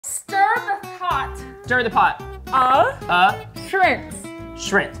Stir the pot. Shrimps.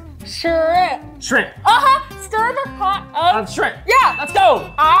 Shrimp. Shrimp. Shrimp. Stir the pot Of shrimp. Yeah. Let's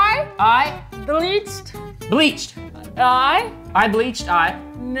go. I bleached. Bleached. I. I bleached. I.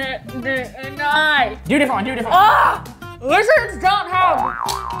 And I. Do different one. Do different one. Lizards don't have.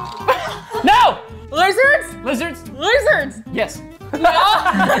 No. Lizards? Lizards. Lizards. Yes.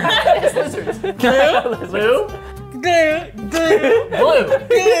 Yes, lizards. Blue. Glue. Glue. Blue.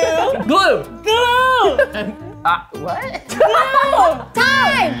 Glue. Glue. Glue. What? Glue.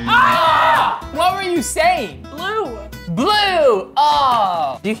 Time. What were you saying? Blue. Blue.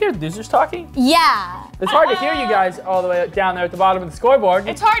 Oh. Do you hear losers talking? Yeah. It's hard to hear you guys all the way down there at the bottom of the scoreboard.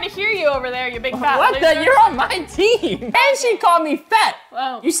 It's hard to hear you over there, you big fat What loser. the? You're on my team. And she called me fat.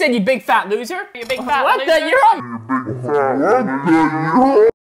 Well, You said you big fat loser. you big fat What loser. the? You're on.